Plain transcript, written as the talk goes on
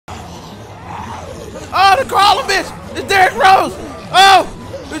Oh, the crawler bitch! It's Derrick Rose! Oh!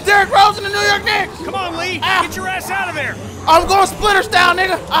 It's Derrick Rose in the New York Knicks! Come on, Lee! Ah. Get your ass out of there! I'm going Splinter style,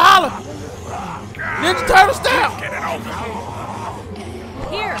 nigga! I holler! Ninja Turtle style! Get it open!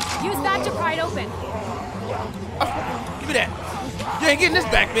 Here, use that to pry it open. Oh, give me that. You ain't getting this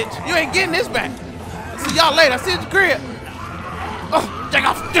back, bitch. You ain't getting this back. I'll see y'all later. I'll see you at the crib. Oh, take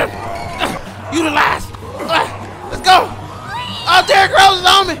off. You the last. Let's go. Oh, Derrick Rose is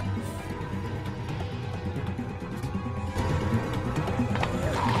on me.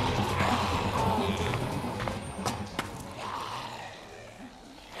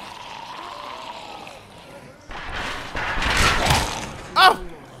 Oh,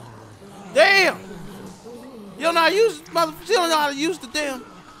 damn. You don't know how to use motherfucker. You don't know how to use the damn.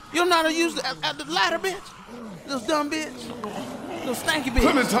 You don't know how to use the ladder, bitch. Little dumb bitch. Little stanky bitch.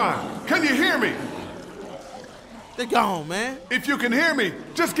 Clementine, can you hear me? They're gone, man. If you can hear me,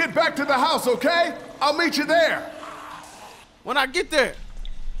 just get back to the house, okay? I'll meet you there. When I get there.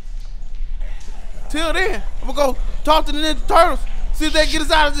 Till then, I'm gonna go talk to the Ninja Turtles, see if they can get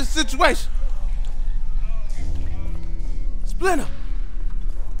us out of this situation. Splinter.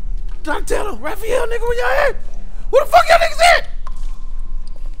 Donatello, Raphael, nigga, where y'all at? Where the fuck y'all niggas at?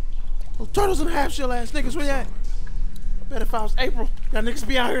 Those turtles and half shell ass niggas, where y'all at? I bet if I was April, y'all niggas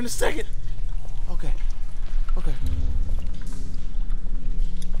be out here in a second. Okay. Okay.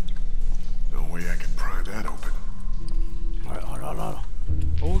 No way I can pry that open. All right, hold on.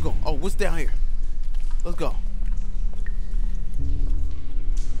 Where we go? Oh, what's down here? Let's go.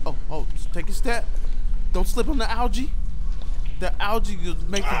 Oh, take a step. Don't slip on the algae. The algae will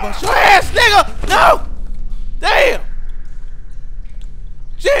make you bust your ass, nigga! No! Damn!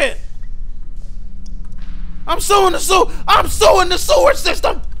 Shit! I'm suing the sewer. I'm suing the sewer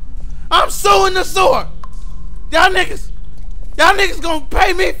system. I'm suing the sewer. Y'all niggas gonna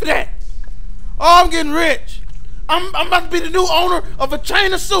pay me for that. Oh, I'm getting rich. I'm about to be the new owner of a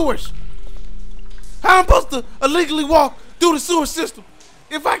chain of sewers. How I'm supposed to illegally walk through the sewer system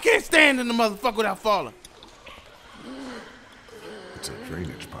if I can't stand in the motherfucker without falling? It's a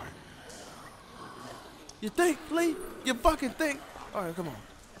drainage pipe. You think, Lee? You fucking think? All right, come on.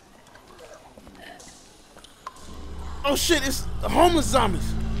 Oh shit, it's the homeless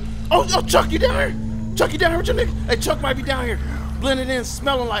zombies. Oh, Chuck, you down here? Chuck, you down here with your nigga? Hey, Chuck might be down here, blending in,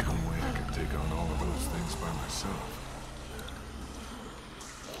 smelling like him. No way I can take on all of those things by myself.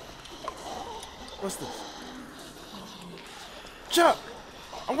 What's this? Chuck,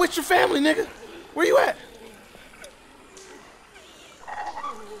 I'm with your family, nigga. Where you at?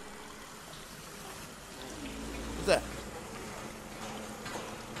 What's that?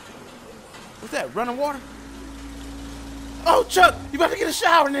 What's that, running water? Oh, Chuck, you about to get a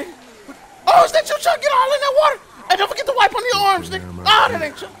shower, nigga. Oh, is that you, Chuck? Get all in that water. Hey, don't forget to wipe on your arms, nigga. Oh, that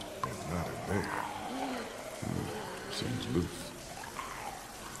ain't Chuck. Not in there. Seems loose.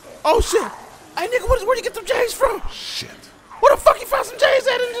 Oh, shit. Hey, nigga, where'd you get them J's from? Shit. Where the fuck you found some J's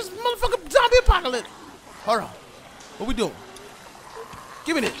at in this motherfucking zombie apocalypse? Hold on. What we doing?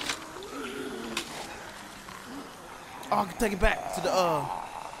 Give me this. Oh, I can take it back to the,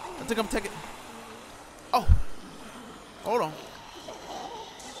 I think I'm taking... Oh. Hold on.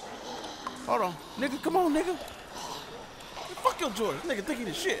 Hold on. Nigga, come on, nigga. Fuck your George. Nigga think he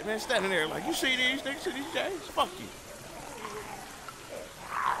the shit, man. Standing there like, you see these niggas, see these J's? Fuck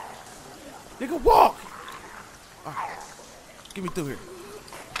you. Nigga, walk. All right. Get me through here.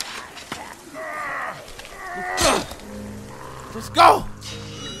 Let's go.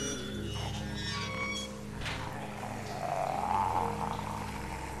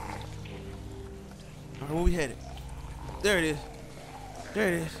 All right, where we headed? There it is. There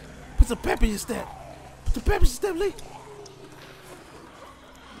it is. Put some pep in your step. Put some pep in your step, Lee.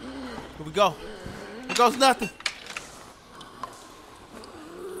 Here we go. Here goes nothing.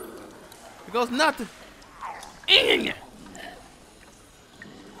 Here goes nothing.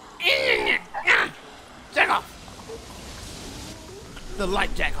 Jack off. The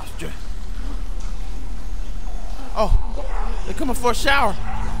light jack off dress. Oh, they're coming for a shower.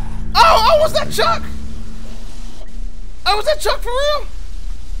 Oh, was that Chuck? Oh, was that Chuck for real?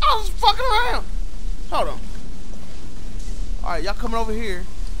 I was fucking around. Hold on. All right, y'all coming over here.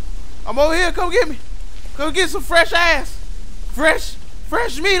 I'm over here. Come get me. Come get some fresh ass. Fresh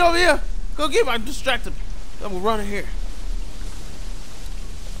meat over here. Go get me. I'm distracted. I'm running here.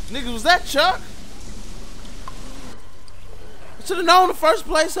 Nigga, was that Chuck? I should have known in the first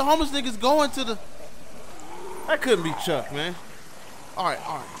place the homeless niggas going to the... That couldn't be Chuck, man. All right.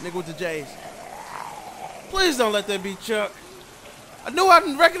 Nigga with the J's. Please don't let that be Chuck. I knew I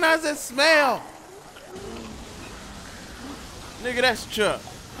didn't recognize that smell. Nigga, that's Chuck.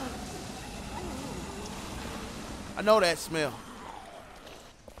 I know that smell.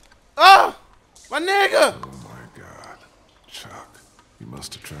 Oh! My nigga! Oh my God. Chuck, he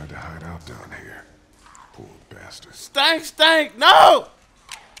must have tried to hide out down here. Poor bastard. Stank! No!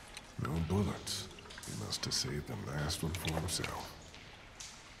 No bullets. He must have saved the last one for himself.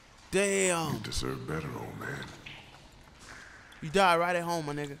 Damn. You deserve better, old man. You died right at home,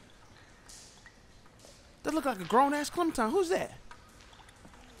 my nigga. That look like a grown-ass Clementine. Who's that?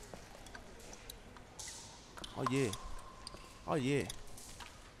 Oh, yeah. Oh, yeah.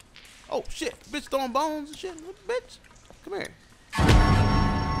 Oh, shit. Bitch throwing bones and shit. Bitch. Come here.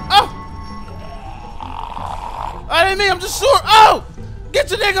 Oh! I didn't mean, I'm just sure. Oh! Get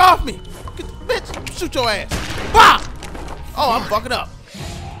your nigga off me. Get the bitch. Shoot your ass. Bah! Oh, I'm fucking up.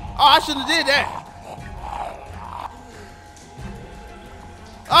 Oh, I shouldn't have did that.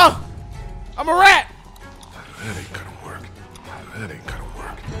 Oh! I'm a rat. That ain't gonna work. That ain't gonna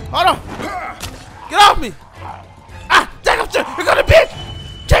work. Hold on. Get off me. Ah! Take him, you're gonna bitch.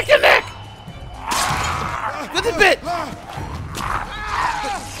 Take your neck. Get the bitch.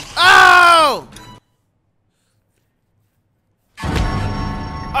 Oh!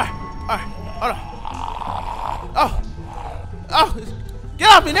 Alright, hold on. Oh, get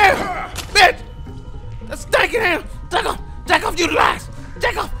off me now, bitch! That's stinking him. Take off, you lies.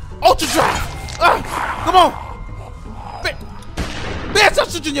 Take off, ultra drive. Come on, bitch! I'll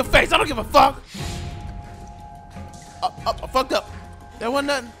shoot you in your face. I don't give a fuck. I fucked up. That wasn't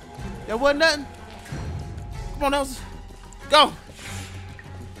nothing. Come on, Nelson. Go,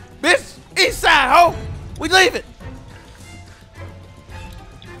 bitch. East side, ho. We leave it.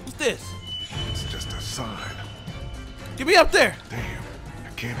 What's this? It's just a sign. Get me up there. Damn, I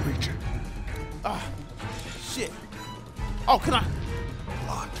can't reach it. Ah, shit. Oh, can I?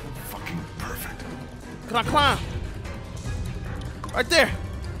 Locked. Fucking perfect. Can I climb? Right there.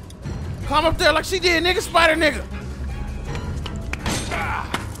 Climb up there like she did, nigga. Spider nigga.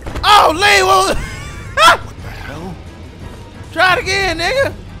 Oh, Lee, well, What the hell? try it again,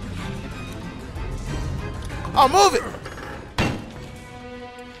 nigga. Oh, move it.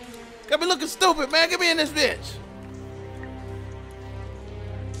 Got me looking stupid, man. Get me in this bitch.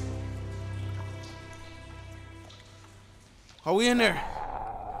 Are we in there?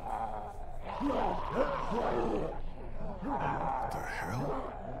 What the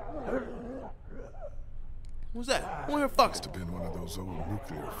hell? What's that? Who here fucking? Must have been one of those old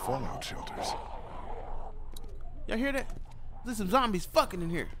nuclear fallout shelters. Y'all hear that? There's some zombies fucking in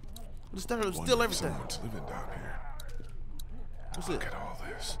here. Just started to steal Wonder if everything. someone's living down here. What's it? Look at all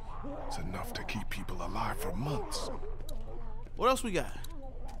this. It's enough to keep people alive for months. What else we got?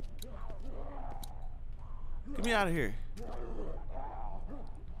 Get me out of here.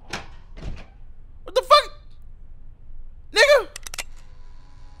 What the fuck? Nigga?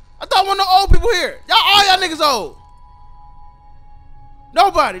 I thought one of the old people here. All y'all niggas old.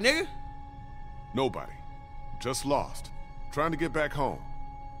 Nobody, nigga. Nobody. Just lost. Trying to get back home.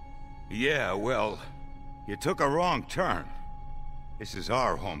 Yeah, well, you took a wrong turn. This is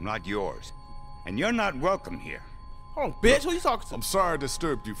our home, not yours. And you're not welcome here. Hold on, bitch. Who you talking to? I'm sorry I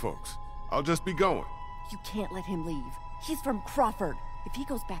disturbed you folks. I'll just be going. You can't let him leave. He's from Crawford. If he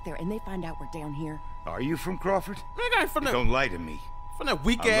goes back there and they find out we're down here... Are you from Crawford? Nigga, I ain't from that, Don't lie to me. from that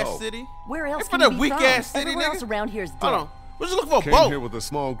weak ass Hello. city. Where else Ain't can from he that be weak from? ass city, Everywhere nigga. else around here is dead. Hold on. We're just looking for a Came boat. here with a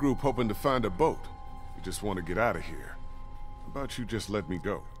small group hoping to find a boat. We just want to get out of here. How about you just let me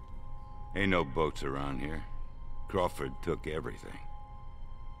go? Ain't no boats around here. Crawford took everything.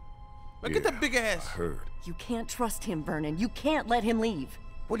 Man, get that big ass. I heard. You can't trust him, Vernon. You can't let him leave.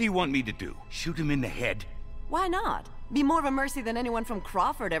 What do you want me to do? Shoot him in the head? Why not? Be more of a mercy than anyone from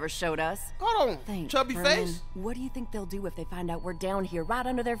Crawford ever showed us. Hold on, Thanks, chubby Vernon. face. What do you think they'll do if they find out we're down here, right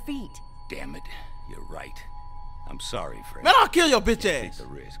under their feet? Damn it. You're right. I'm sorry, Fred. Man, I'll kill your bitch Take ass. the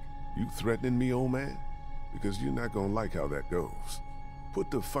risk. You threatening me, old man? Because you're not gonna like how that goes. Put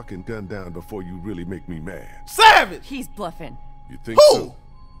the fucking gun down before you really make me mad. Savage. He's bluffing. You think Who? so?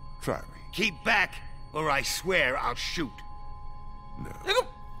 Try me. Keep back, or I swear I'll shoot. No, Nigga.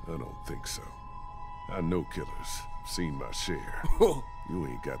 I don't think so. I know killers. Seen my share. You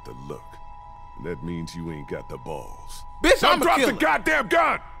ain't got the look. And that means you ain't got the balls. Bitch, Now I'm a drop killer. the goddamn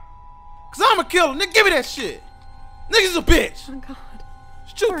gun! Cause I'm a killer. Nigga, give me that shit. Nigga's a bitch. Oh, God.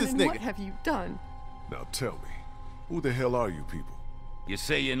 Shoot Vernon, this nigga. what have you done? Now tell me, who the hell are you people? You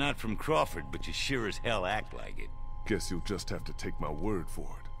say you're not from Crawford, but you sure as hell act like it. Guess you'll just have to take my word for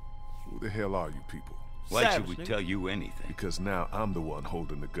it. Who the hell are you people? Why Savage, should we nigga. tell you anything? Because now I'm the one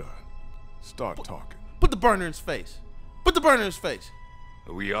holding the gun. Start talking. Put the burner in his face. Put the burner in his face.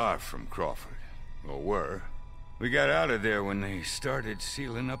 We are from Crawford. Or were. We got out of there when they started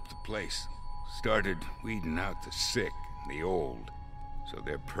sealing up the place. Started weeding out the sick and the old, so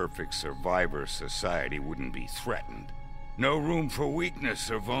their perfect survivor society wouldn't be threatened. No room for weakness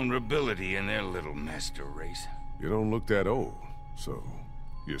or vulnerability in their little master race. You don't look that old, so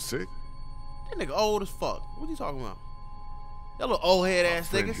you're sick? That nigga old as fuck. What you talking about? That little old head ass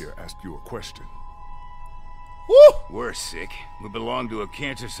friend niggas. here asked you a question. Woo! We're sick. We belong to a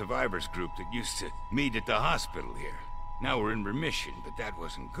cancer survivors group that used to meet at the hospital here. Now we're in remission, but that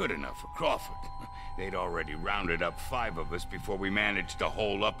wasn't good enough for Crawford. They'd already rounded up 5 of us before we managed to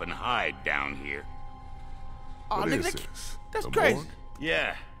hole up and hide down here. Oh, What nigga, is that- this? that's The crazy. morgue?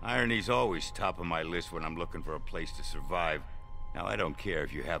 Yeah, irony's always top of my list when I'm looking for a place to survive. Now, I don't care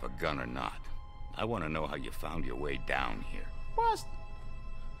if you have a gun or not. I want to know how you found your way down here. What?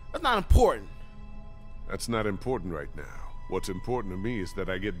 That's not important. That's not important right now. What's important to me is that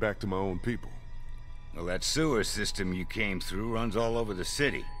I get back to my own people. Well, that sewer system you came through runs all over the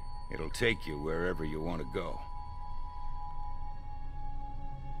city. It'll take you wherever you want to go.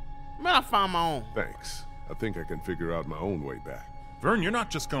 Man, I found my own. Thanks. I think I can figure out my own way back. Vern, you're not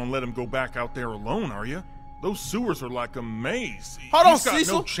just gonna let him go back out there alone, are you? Those sewers are like a maze. Hold on, He's got no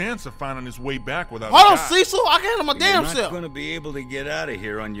Cecil. chance of finding his way back without Hold a on, guide. Cecil. I can handle my damn You're not self. going to be able to get out of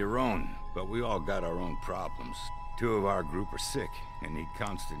here on your own, but we all got our own problems. 2 of our group are sick and need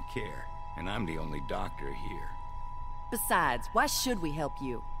constant care, and I'm the only doctor here. Besides, why should we help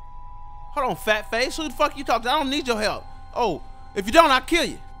you? Hold on, fat face. Who the fuck you talking to? I don't need your help. Oh, if you don't, I'll kill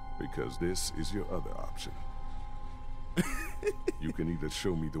you. Because this is your other option. You can either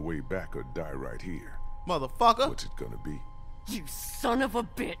show me the way back or die right here. Motherfucker. What's it gonna be? You son of a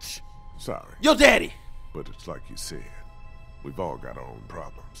bitch! Sorry, Your daddy. but it's like you said. We've all got our own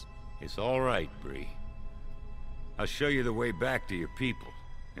problems. It's all right, Bree. I'll show you the way back to your people,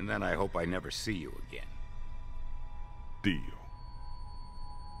 and then I hope I never see you again. Deal.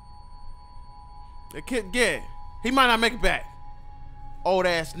 That kid, yeah. He might not make it back. Old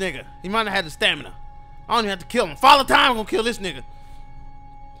ass nigga. He might not have the stamina. I don't even have to kill him. Father Time gonna kill this nigga.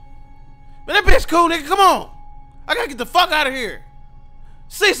 Man, that bitch cool, nigga. Come on. I gotta get the fuck out of here.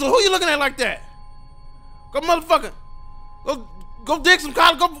 Cecil, who you looking at like that? Go motherfucker. Go dig some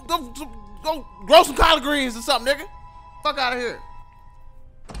collard. Go grow some collard greens or something, nigga. Fuck out of here.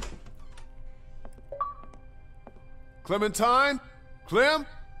 Clementine? Clem?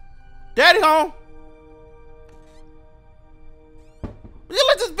 Daddy home. You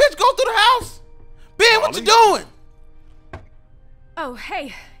let this bitch go through the house? Ben, what you doing? Oh,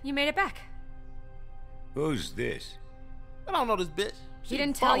 hey, you made it back. Who's this? I don't know this bitch. He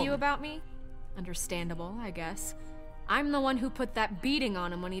didn't tell you about me? Understandable, I guess. I'm the one who put that beating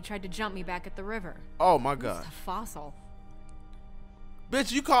on him when he tried to jump me back at the river. Oh my god. A fossil.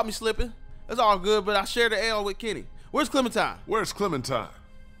 Bitch, you caught me slipping. That's all good, but I shared the L with Kenny. Where's Clementine? Where's Clementine?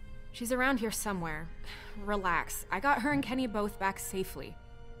 She's around here somewhere. Relax. I got her and Kenny both back safely.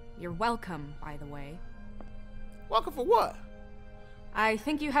 You're welcome, by the way. Welcome for what? I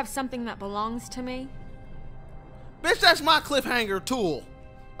think you have something that belongs to me. Bitch, that's my cliffhanger tool.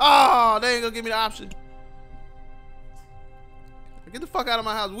 Oh, they ain't gonna give me the option. Get the fuck out of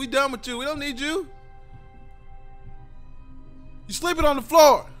my house. We done with you. We don't need you. You sleeping on the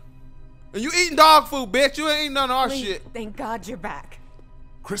floor. And you eating dog food, bitch. You ain't eating none of our Lee, shit. thank God you're back.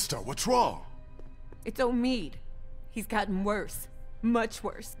 Krista, what's wrong? It's Omid. He's gotten worse. Much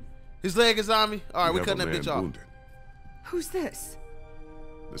worse. His leg is on me. All right, We we have cutting a that man bitch off. wounded. Who's this?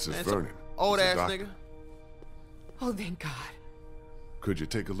 This is Man, some Vernon. old He's a ass doctor. nigga. Oh, thank God. Could you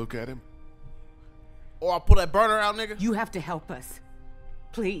take a look at him? Or I'll pull that burner out, nigga. You have to help us.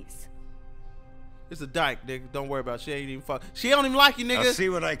 Please. It's a dyke, nigga. Don't worry about it. She ain't even fuck. She don't even like you, I'll nigga. see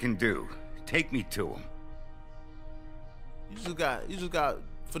what I can do. Take me to him. You just got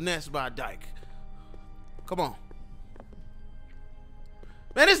finessed by a dyke. Come on.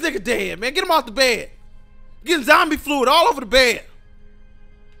 Man, this nigga dead, man. Get him off the bed. Getting zombie fluid all over the bed.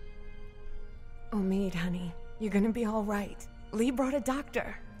 Omid, honey, you're gonna be all right. Lee brought a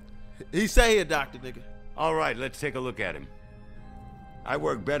doctor. He say he a doctor, nigga. All right, let's take a look at him. I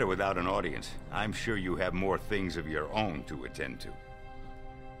work better without an audience. I'm sure you have more things of your own to attend to.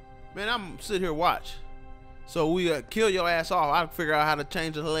 Man, I'm sit here watch. So we kill your ass off. I'll figure out how to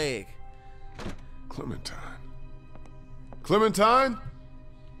change the leg. Clementine. Clementine?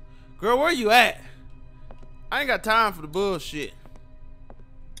 Girl, where you at? I ain't got time for the bullshit.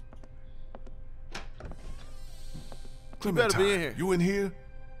 Clementine, better be in here. You in here?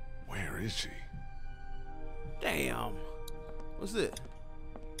 Where is she? Damn. What's this?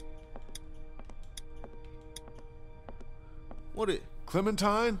 What it?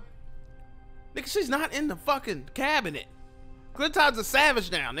 Clementine? Nigga, she's not in the fucking cabinet. Clementine's a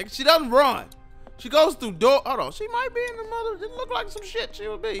savage now, nigga. She doesn't run. She goes through door. Hold on. She might be in the mother. Didn't look like some shit she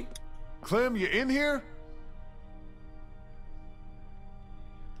would be. Clem, you in here?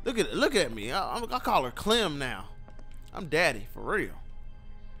 Look at me. I call her Clem now. I'm daddy, for real.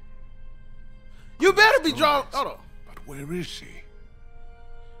 You better be drawing. Hold on. But where is she?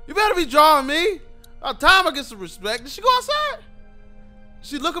 You better be drawing me. Time I get some respect. Did she go outside?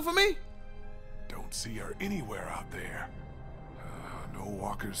 She looking for me? Don't see her anywhere out there. No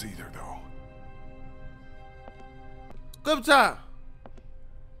walkers either, though. Clementine.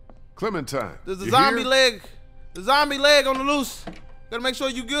 Clementine. There's the you zombie here? leg. The zombie leg on the loose. Gotta make sure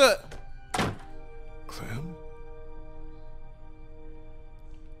you good. Clem?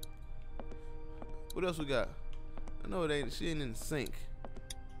 What else we got? I know it ain't. She ain't in the sink.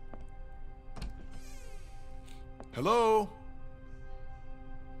 Hello?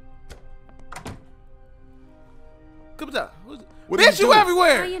 Clementine. What are you Bitch, you doing?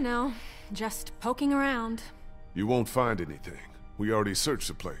 everywhere. Well, you know, just poking around. You won't find anything. We already searched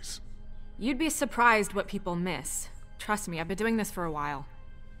the place. You'd be surprised what people miss. Trust me, I've been doing this for a while.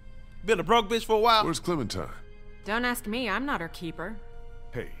 Been a broke bitch for a while. Where's Clementine? Don't ask me, I'm not her keeper.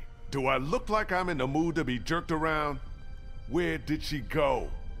 Hey, do I look like I'm in the mood to be jerked around? Where did she go?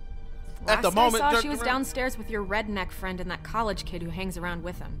 At the Last moment, I saw, jerked she was around? downstairs with your redneck friend and that college kid who hangs around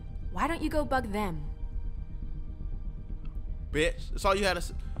with him. Why don't you go bug them? Bitch, that's all you had to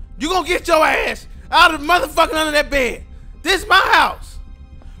say. You gonna get your ass out of motherfucking under that bed. This is my house.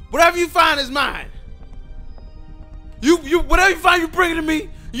 Whatever you find is mine. You whatever you find, you bring it to me.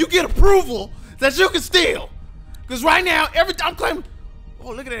 You get approval that you can steal. Cause right now, I'm claiming.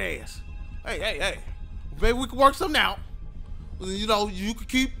 Oh, look at that ass. Hey. Maybe we can work something out. You know, you could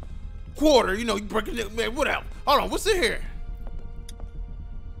keep quarter. You know, you break it, man. Whatever. Hold on, what's in here?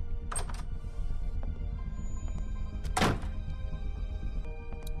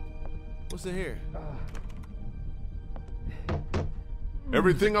 What's in here?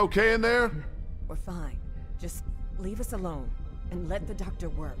 Everything okay in there? We're fine. Just leave us alone and let the doctor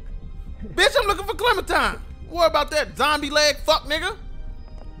work. Bitch, I'm looking for Clementine. Don't worry about that zombie leg fuck nigga.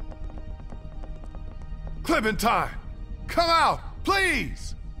 Clementine! Come out,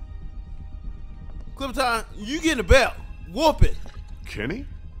 please! Clementine, you get in the belt. Whoop it. Kenny?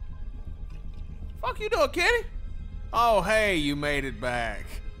 Fuck you doing, Kenny? Oh, hey, you made it back.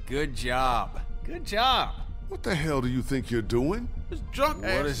 Good job. Good job. What the hell do you think you're doing? This drunk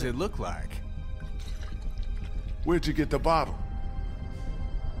ass. What does it look like? Where'd you get the bottle?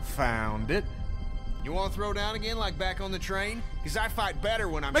 Found it. You want to throw down again like back on the train? Because I fight better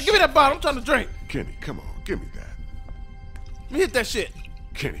when I'm Man, give me that bottle. I'm trying to drink. Kenny, come on, give me that. Let me hit that shit.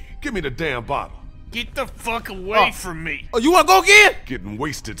 Kenny, give me the damn bottle. Get the fuck away from me. Oh, you want to go again? Getting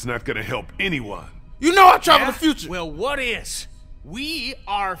wasted's not gonna help anyone. You know I travel the future. Well, what is? We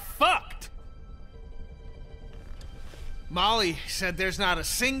are fucked. Molly said there's not a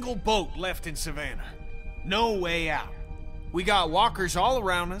single boat left in Savannah. No way out. We got walkers all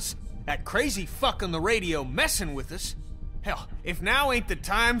around us, that crazy fuck on the radio messing with us. Hell, if now ain't the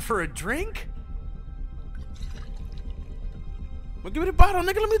time for a drink? Well, give me the bottle,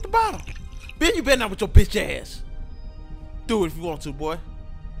 nigga. Let me hit the bottle. Ben, you better not with your bitch ass. Do it if you want to, boy.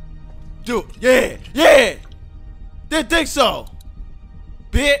 Do it. Yeah. Didn't think so.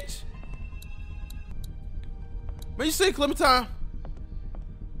 Bitch. Man, you see Clementine?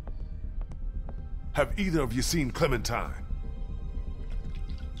 Have either of you seen Clementine?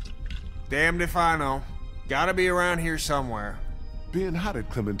 Damned if I know. Gotta be around here somewhere. Ben, how did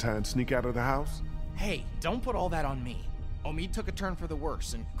Clementine sneak out of the house? Hey, don't put all that on me. Omid took a turn for the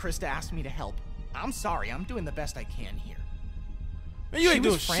worse, and Krista asked me to help. I'm sorry, I'm doing the best I can here. Man, you ain't she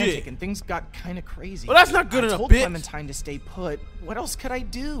doing was frantic shit. and things got kind of crazy. Well, that's not good enough, I told bitch. Clementine to stay put. What else could I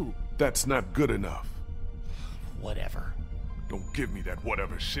do? That's not good enough. Whatever. Don't give me that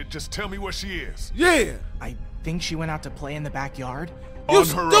whatever shit. Just tell me where she is. Yeah. I think she went out to play in the backyard. You On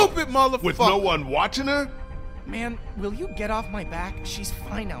her stupid own, motherfucker. with no one watching her? Man, will you get off my back? She's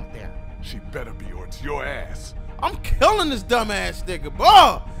fine out there. She better be, or it's your ass. I'm killing this dumbass nigga. Boy,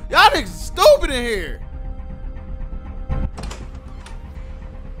 y'all niggas stupid in here.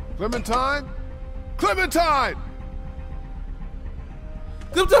 Clementine? Clementine!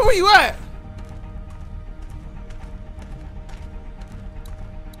 Clementine, where you at?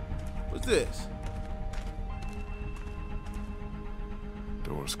 What's this?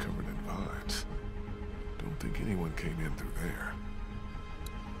 Doors covered in vines. Don't think anyone came in through there.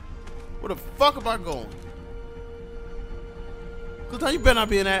 Where the fuck am I going? Clementine, you better not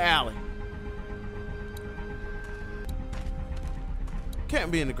be in that alley.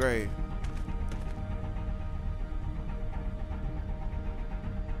 Can't be in the grave.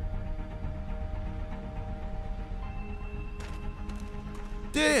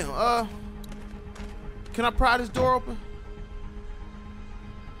 Damn, can I pry this door open?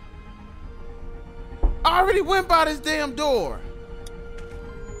 I already went by this damn door.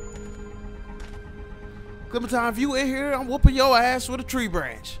 Clementine, if you in here, I'm whooping your ass with a tree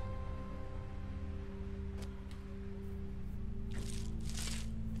branch.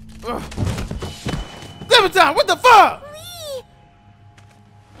 Ugh. Clementine, what the fuck? Lee!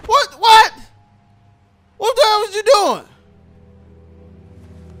 What? What? What the hell was you doing?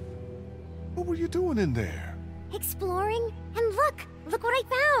 What were you doing in there? Exploring? And look what I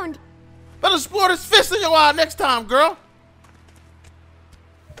found. Better explore this fist in your eye next time, girl.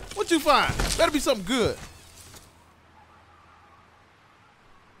 What you find? Better be something good.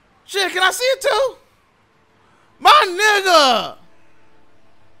 Shit, can I see it too? My nigga!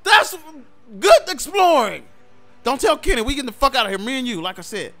 That's good exploring. Don't tell Kenny, we getting the fuck out of here, me and you, like I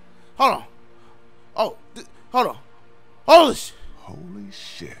said. Hold on. Oh, hold on. Holy shit. Holy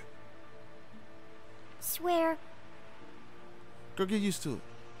shit. Swear. Girl, get used to it.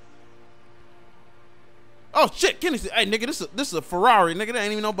 Oh shit, Kenny said, hey nigga, this is a Ferrari, nigga, that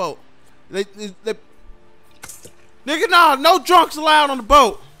ain't even no boat. They nigga, nah, no drunks allowed on the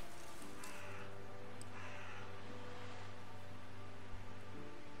boat.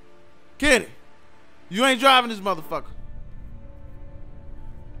 Kenny, you ain't driving this motherfucker.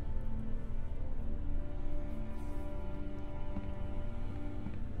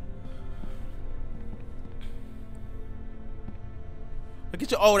 Get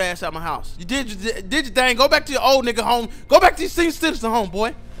your old ass out of my house. You did your thing. Go back to your old nigga home. Go back to your senior citizen home,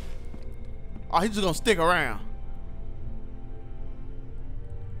 boy. Oh, he's just gonna stick around.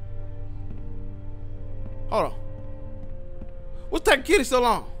 Hold on. What's taking Kenny so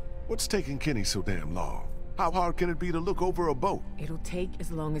long? What's taking Kenny so damn long? How hard can it be to look over a boat? It'll take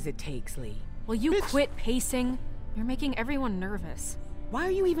as long as it takes, Lee. Will you quit pacing? You're making everyone nervous. Why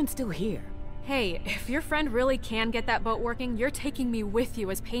are you even still here? Hey, if your friend really can get that boat working, you're taking me with you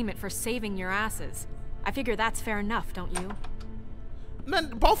as payment for saving your asses. I figure that's fair enough, don't you? Man,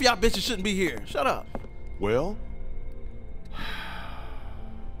 both of y'all bitches shouldn't be here. Shut up. Well?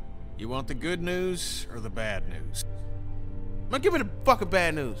 You want the good news or the bad news? Man, give me the fucking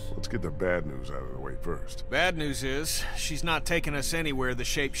bad news. Let's get the bad news out of the way first. Bad news is, she's not taking us anywhere the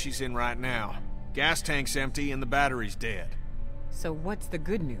shape she's in right now. Gas tank's empty and the battery's dead. So what's the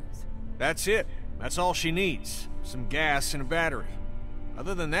good news? That's it. That's all she needs. Some gas and a battery.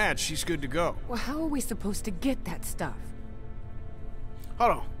 Other than that, she's good to go. Well, how are we supposed to get that stuff?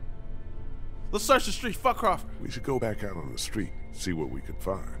 Hold on. Let's search the street. Fuck Crawford. We should go back out on the street, see what we can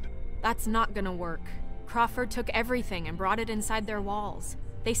find. That's not gonna work. Crawford took everything and brought it inside their walls.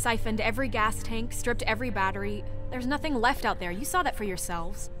 They siphoned every gas tank, stripped every battery. There's nothing left out there. You saw that for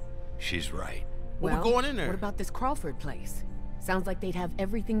yourselves. She's right. Well, we're going in there. What about this Crawford place? Sounds like they'd have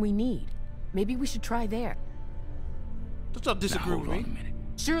everything we need. Maybe we should try there. Don't y'all disagree with me?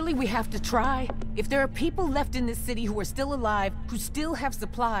 Surely we have to try. If there are people left in this city who are still alive, who still have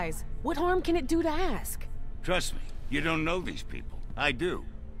supplies, what harm can it do to ask? Trust me, you don't know these people. I do.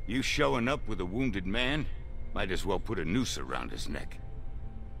 You showing up with a wounded man, might as well put a noose around his neck.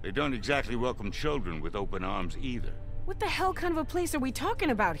 They don't exactly welcome children with open arms either. What the hell kind of a place are we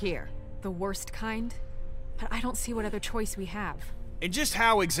talking about here? The worst kind? But I don't see what other choice we have. And just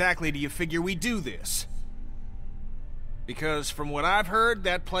how exactly do you figure we do this? Because from what I've heard,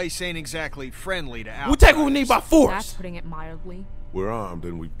 that place ain't exactly friendly to outsiders. We take what we need by force. That's putting it mildly. We're armed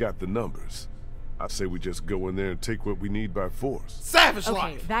and we've got the numbers. I say we just go in there and take what we need by force. Savage Okay,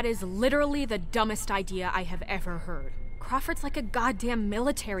 life. that is literally the dumbest idea I have ever heard. Crawford's like a goddamn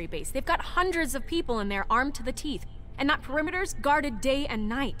military base. They've got hundreds of people in there armed to the teeth. And that perimeter's guarded day and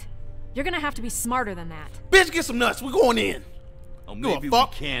night. You're gonna have to be smarter than that. Bitch, get some nuts. We're going in. Oh, maybe we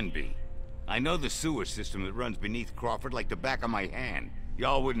can be. I know the sewer system that runs beneath Crawford like the back of my hand.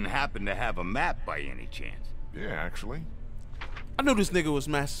 Y'all wouldn't happen to have a map by any chance. Yeah, actually. I knew this nigga was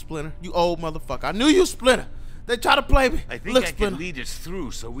Master Splinter. You old motherfucker. I knew you Splinter. They try to play me. I think Look, I Splinter. could lead us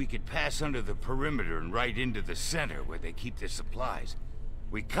through so we could pass under the perimeter and right into the center where they keep their supplies.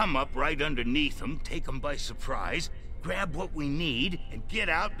 We come up right underneath them, take them by surprise, grab what we need, and get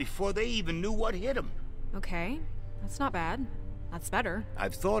out before they even knew what hit them. Okay, that's not bad. That's better.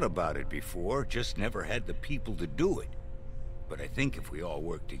 I've thought about it before, just never had the people to do it. But I think if we all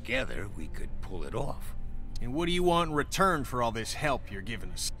work together, we could pull it off. And what do you want in return for all this help you're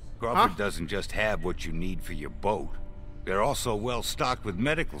giving us? Crawford doesn't just have what you need for your boat. They're also well stocked with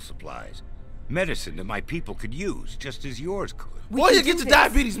medical supplies. Medicine that my people could use, just as yours could. Boy, you get your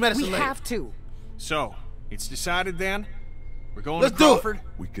diabetes medicine We later. have to. So, it's decided then? We're going Let's to do it. Crawford?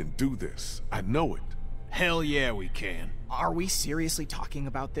 We can do this. I know it. Hell yeah, we can. Are we seriously talking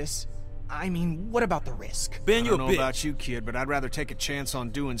about this? I mean, what about the risk? Ben, I you a don't know bitch. about you, kid, but I'd rather take a chance on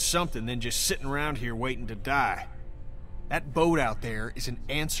doing something than just sitting around here waiting to die. That boat out there is an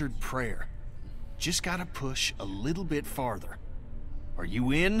answered prayer. Just gotta push a little bit farther. Are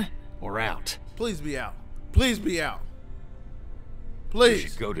you in or out? Please be out. Please be out. We Please.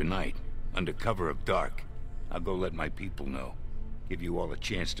 should go tonight, under cover of dark. I'll go let my people know. Give you all a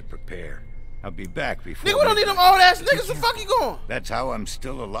chance to prepare. I'll be back before... Nigga, we don't need them old ass niggas. Where the fuck you going? That's how I'm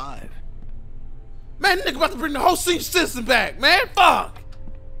still alive. Man, nigga about to bring the whole senior citizen back, man. Fuck.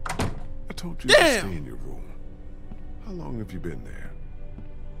 I told you Damn. to stay in your room. How long have you been there?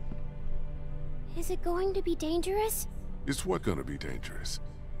 Is it going to be dangerous? It's what gonna be dangerous?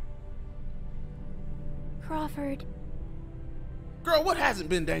 Crawford. Girl, what hasn't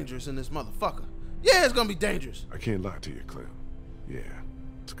been dangerous in this motherfucker? Yeah, it's gonna be dangerous. I can't lie to you, Clem. Yeah,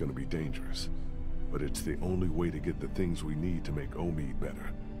 it's gonna be dangerous. But it's the only way to get the things we need to make Omid better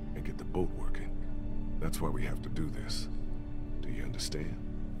and get the boat working. That's why we have to do this. Do you understand?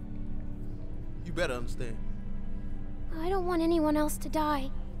 You better understand. I don't want anyone else to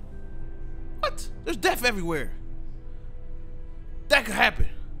die. What? There's death everywhere. That could happen.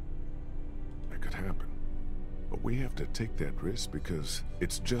 That could happen. But we have to take that risk because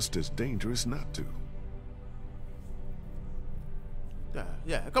it's just as dangerous not to.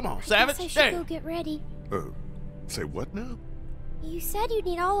 Yeah, come on, I Savage. guess I should go get ready. Say what now? You said you'd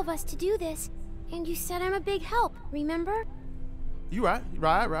need all of us to do this, and you said I'm a big help, remember? You right.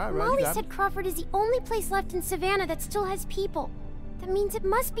 Right. Molly You got said me. Crawford is the only place left in Savannah that still has people. That means it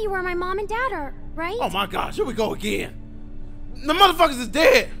must be where my mom and dad are, right? Oh my gosh, here we go again. The motherfuckers is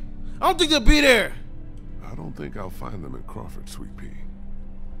dead. I don't think they'll be there. I don't think I'll find them in Crawford, Sweet Pea.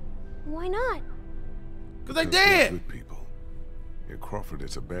 Why not? Cause they They're dead. good people. And Crawford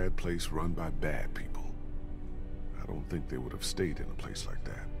is a bad place run by bad people. I don't think they would have stayed in a place like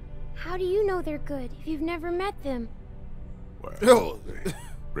that. How do you know they're good if you've never met them? Well, Oh. they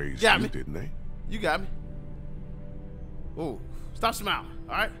raised Got you, me. didn't they? You got me. Oh, stop smiling,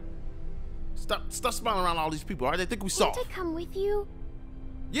 all right? Stop smiling around all these people, all right? They think we soft. Can't I come with you?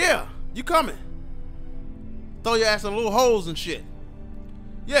 Yeah, you coming. Throw your ass in little holes and shit.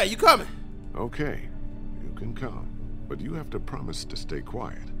 Yeah, you coming. Okay, you can come. But you have to promise to stay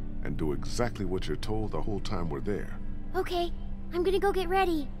quiet and do exactly what you're told the whole time we're there. Okay, I'm gonna go get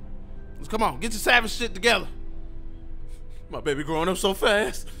ready. Let's come on, get your savage shit together. My baby growing up so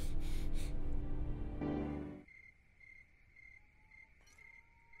fast.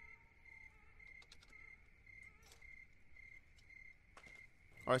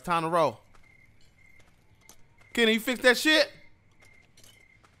 All right, it's time to roll. Kenny, you fix that shit?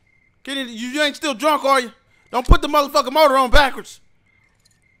 Kenny, you ain't still drunk, are you? Don't put the motherfucking motor on backwards.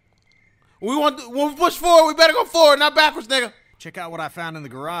 When we push forward, we better go forward, not backwards, nigga. Check out what I found in the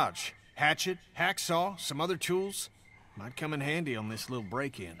garage. Hatchet, hacksaw, some other tools. Might come in handy on this little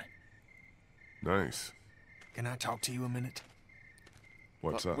break-in. Nice. Can I talk to you a minute?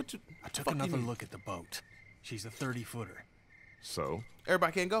 What's up? I took fuck you another mean? look at the boat. She's a 30-footer. So?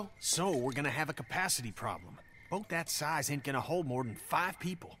 Everybody can't go? So we're gonna have a capacity problem. Boat that size ain't gonna hold more than 5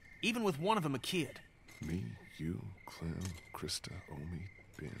 people, even with one of them a kid. Me, you, Clem, Krista, Omi,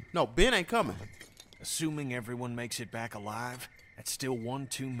 Ben. No, Ben ain't coming. Assuming everyone makes it back alive, that's still one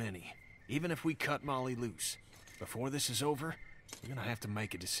too many. Even if we cut Molly loose. Before this is over, we're gonna have to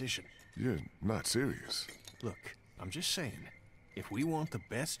make a decision. You're not serious. Look, I'm just saying, if we want the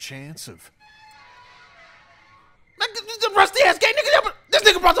best chance of... Man, this rusty ass gay nigga, this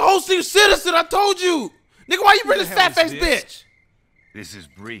nigga brought the whole senior citizen, I told you. Nigga, why you bring Who this the hell fat is face this? bitch? This is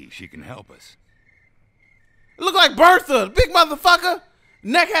Bree. She can help us. It look like Bertha, big motherfucker.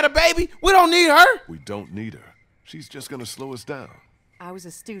 Neck had a baby. We don't need her. We don't need her. She's just gonna slow us down. I was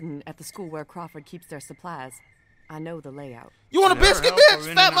a student at the school where Crawford keeps their supplies. I know the layout. You want a Can her biscuit, help bitch? her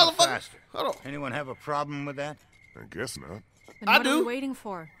in Fat and out motherfucker. faster? Hold on. Anyone have a problem with that? I guess not. Then I what are we do. waiting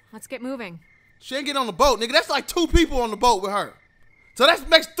for? Let's get moving. She ain't get on the boat, nigga. That's like 2 people on the boat with her. So that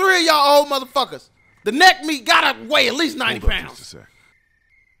makes 3 of y'all old motherfuckers. The neck meat gotta weigh at least 90 Hold up pounds. just a sec.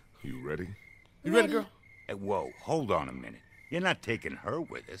 You ready? You ready, girl? Hey, whoa, hold on a minute. You're not taking her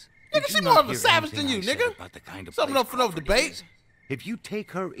with us. Nigga, Did she you more not of a hear savage than anything you, I said nigga. about the kind of Something place up for no Crawford debate. is? If you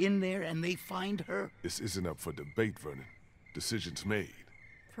take her in there and they find her, This isn't up for debate, Vernon. Decision's made.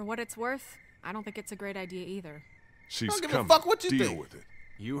 For what it's worth, I don't think it's a great idea either. She's don't give a coming. fuck what you Deal think. with it.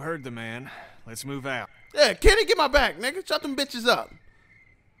 You heard the man. Let's move out. Yeah, Kenny, get my back, nigga. Shut them bitches up.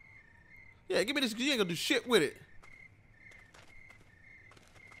 Yeah, give me this. You ain't gonna do shit with it.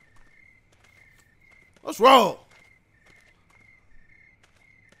 Let's roll.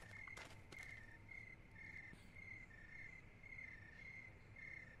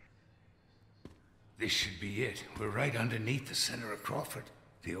 This should be it. We're right underneath the center of Crawford.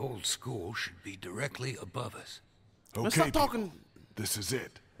 The old school should be directly above us. Okay, stop talking. people. This is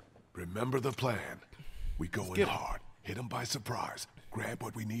it. Remember the plan. We go in hard, hit them by surprise, grab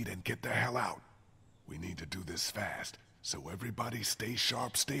what we need, and get the hell out. We need to do this fast, so everybody stay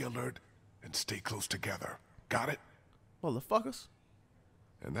sharp, stay alert, and stay close together. Got it? Motherfuckers.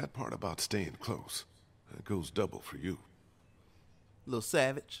 And that part about staying close, that goes double for you. Little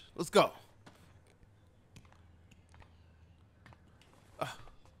savage. Let's go.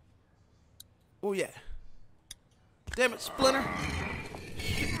 Oh, yeah. Damn it, Splinter.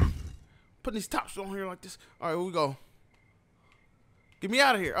 Putting these tops on here like this. All right, here we go. Get me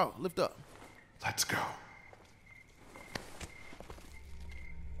out of here. Oh, lift up. Let's go.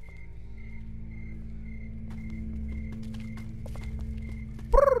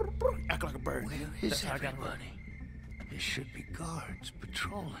 Act like a bird. Where is everybody? There should be guards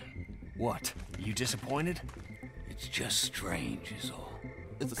patrolling. What? You disappointed? It's just strange is all.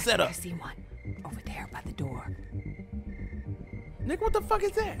 It's a setup. I see one. Over there by the door. Nick, what the fuck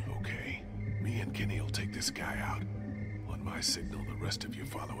is that? Okay, me and Kenny will take this guy out. On my signal, the rest of you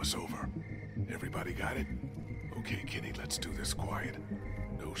follow us over. Everybody got it? Okay, Kenny, let's do this quiet.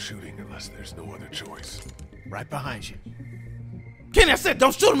 No shooting unless there's no other choice. Right behind you. Kenny, I said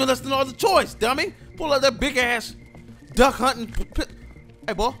don't shoot him unless there's no other choice, dummy. Pull out that big ass duck hunting.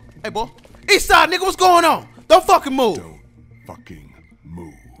 Hey, boy. Hey, boy. East side, nigga, what's going on? Don't fucking move. Don't fucking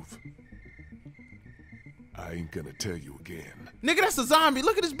move. I ain't gonna tell you again. Nigga, that's a zombie.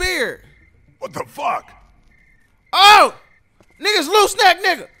 Look at his beard. What the fuck? Oh! Nigga's loose neck,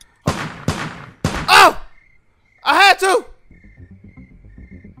 nigga. Oh! I had to.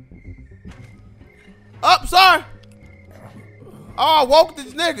 Oh, sorry. Oh, I woke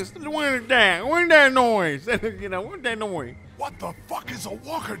these niggas. When that noise? You know, what that noise? What the fuck is a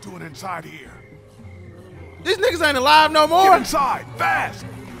walker doing inside here? These niggas ain't alive no more. Get inside, fast!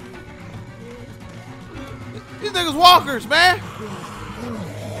 These niggas walkers, man.